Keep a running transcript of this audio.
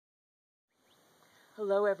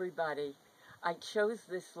Hello everybody. I chose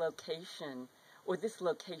this location, or this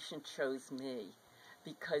location chose me,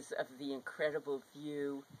 because of the incredible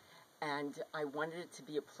view, and I wanted it to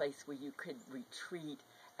be a place where you could retreat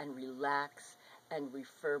and relax and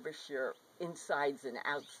refurbish your insides and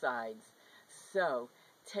outsides. So,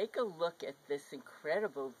 take a look at this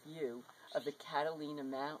incredible view of the Catalina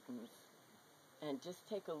Mountains, and just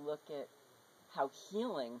take a look at how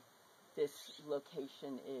healing this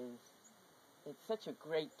location is. It's such a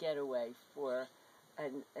great getaway for,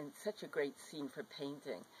 and such a great scene for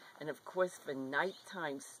painting. And of course for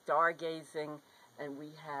nighttime stargazing, and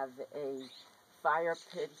we have a fire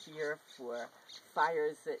pit here for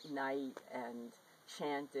fires at night and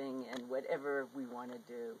chanting and whatever we want to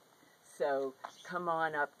do. So come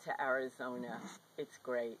on up to Arizona. It's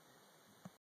great.